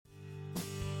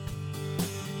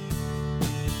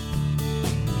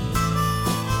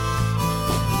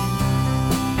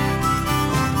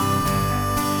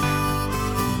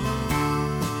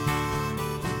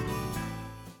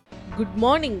Good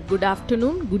morning, good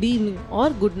afternoon, good evening,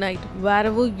 or good night,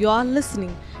 wherever you are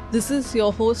listening. This is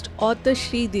your host, author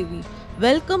Sri Devi.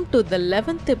 Welcome to the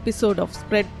 11th episode of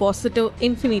Spread Positive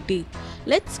Infinity.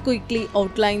 Let's quickly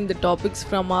outline the topics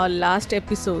from our last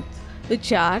episodes,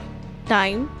 which are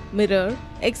time, mirror,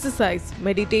 exercise,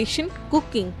 meditation,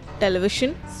 cooking,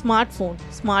 television, smartphone,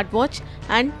 smartwatch,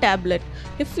 and tablet.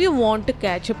 If you want to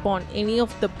catch up on any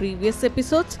of the previous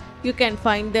episodes, you can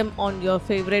find them on your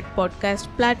favorite podcast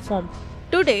platform.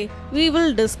 Today, we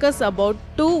will discuss about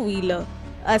two-wheeler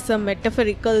as a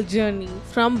metaphorical journey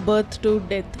from birth to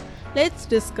death. Let's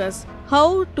discuss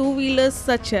how two-wheelers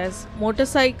such as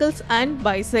motorcycles and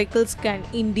bicycles can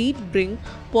indeed bring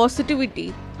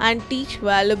positivity and teach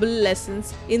valuable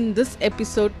lessons in this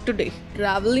episode today.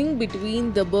 Traveling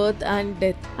between the birth and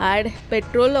death, add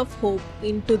petrol of hope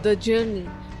into the journey.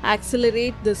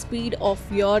 Accelerate the speed of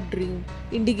your dream.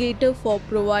 Indicator for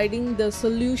providing the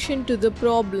solution to the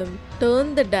problem.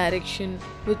 Turn the direction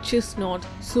which is not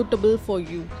suitable for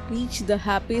you. Reach the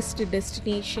happiest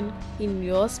destination in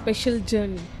your special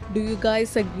journey. Do you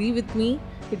guys agree with me?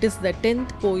 It is the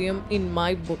 10th poem in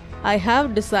my book. I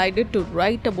have decided to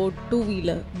write about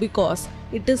two-wheeler because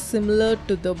it is similar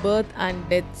to the birth and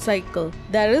death cycle.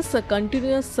 There is a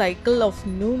continuous cycle of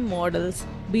new models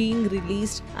being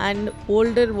released and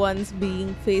older ones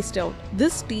being phased out.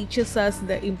 This teaches us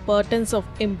the importance of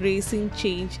embracing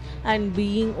change and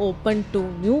being open to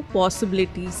new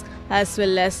possibilities, as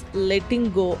well as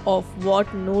letting go of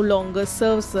what no longer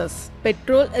serves us.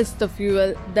 Petrol is the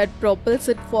fuel that propels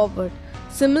it forward.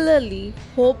 Similarly,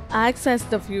 hope acts as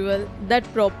the fuel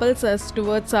that propels us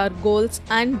towards our goals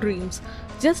and dreams.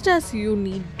 Just as you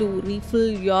need to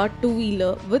refill your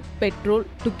two-wheeler with petrol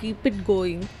to keep it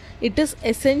going, it is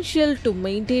essential to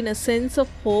maintain a sense of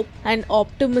hope and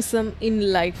optimism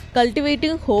in life.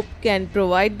 Cultivating hope can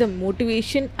provide the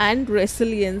motivation and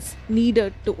resilience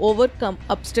needed to overcome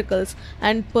obstacles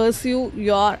and pursue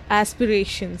your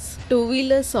aspirations.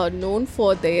 Two-wheelers are known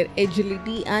for their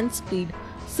agility and speed.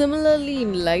 Similarly,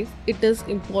 in life, it is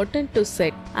important to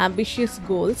set ambitious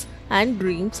goals and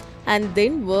dreams and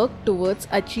then work towards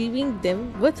achieving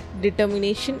them with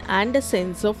determination and a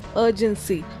sense of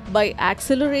urgency. By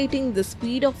accelerating the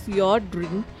speed of your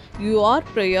dream, you are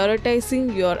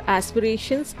prioritizing your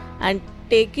aspirations and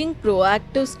taking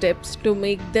proactive steps to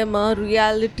make them a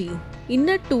reality. In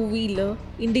a two-wheeler,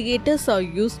 indicators are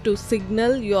used to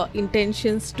signal your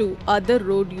intentions to other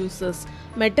road users.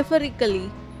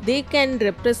 Metaphorically, they can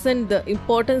represent the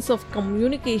importance of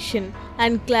communication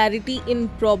and clarity in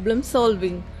problem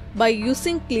solving. By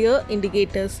using clear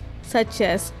indicators such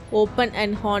as open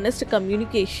and honest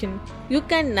communication, you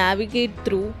can navigate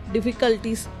through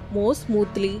difficulties more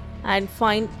smoothly and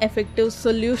find effective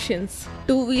solutions.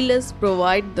 Two-wheelers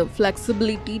provide the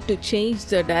flexibility to change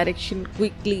the direction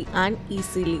quickly and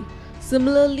easily.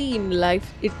 Similarly, in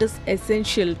life, it is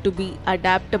essential to be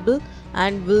adaptable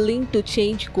and willing to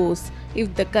change course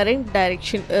if the current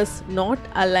direction is not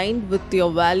aligned with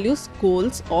your values,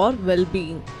 goals, or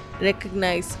well-being.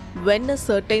 Recognize when a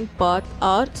certain path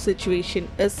or situation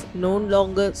is no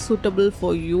longer suitable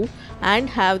for you and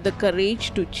have the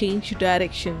courage to change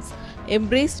directions.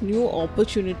 Embrace new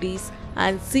opportunities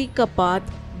and seek a path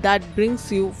that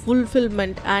brings you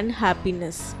fulfillment and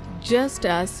happiness. Just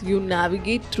as you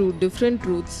navigate through different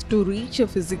routes to reach a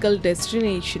physical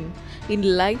destination, in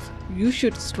life you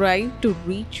should strive to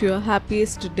reach your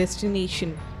happiest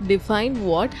destination. Define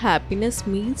what happiness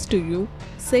means to you,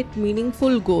 set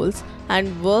meaningful goals,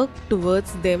 and work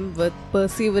towards them with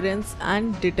perseverance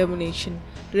and determination.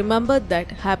 Remember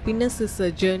that happiness is a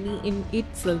journey in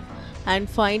itself, and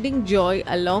finding joy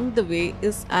along the way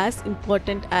is as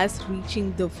important as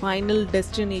reaching the final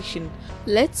destination.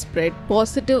 Let's spread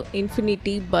positive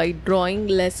infinity by drawing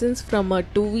lessons from a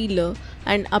two-wheeler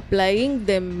and applying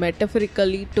them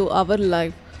metaphorically to our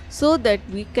life so that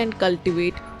we can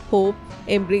cultivate hope,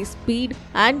 embrace speed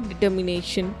and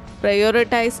determination,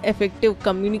 prioritize effective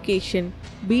communication,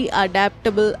 be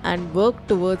adaptable, and work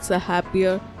towards a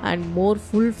happier and more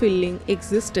fulfilling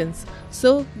existence.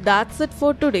 So that's it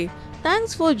for today.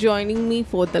 Thanks for joining me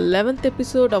for the 11th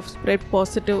episode of Spread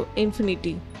Positive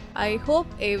Infinity. I hope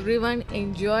everyone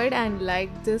enjoyed and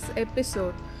liked this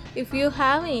episode. If you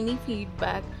have any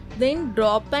feedback, then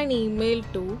drop an email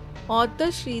to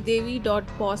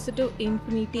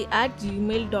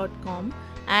authorshridevi.positiveinfinity@gmail.com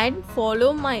and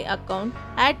follow my account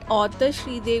at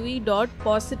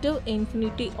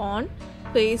authorshridevi.positiveinfinity on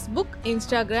Facebook,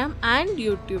 Instagram, and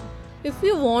YouTube. If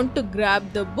you want to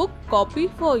grab the book copy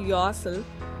for yourself,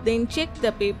 then check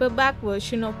the paperback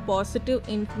version of Positive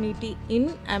Infinity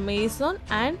in Amazon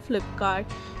and Flipkart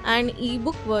and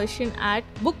ebook version at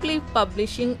Bookleaf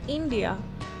Publishing India.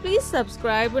 Please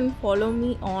subscribe and follow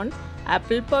me on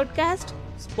Apple Podcast,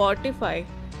 Spotify,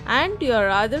 and your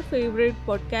other favorite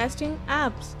podcasting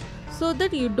apps so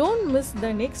that you don't miss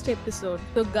the next episode.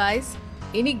 So guys,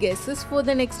 any guesses for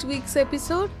the next week's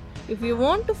episode? If you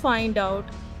want to find out,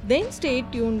 then stay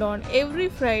tuned on every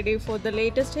Friday for the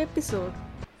latest episode.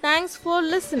 Thanks for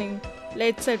listening.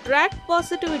 Let's attract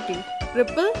positivity,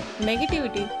 repel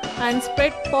negativity, and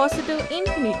spread positive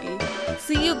infinity.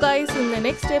 See you guys in the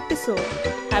next episode.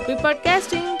 Happy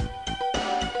podcasting!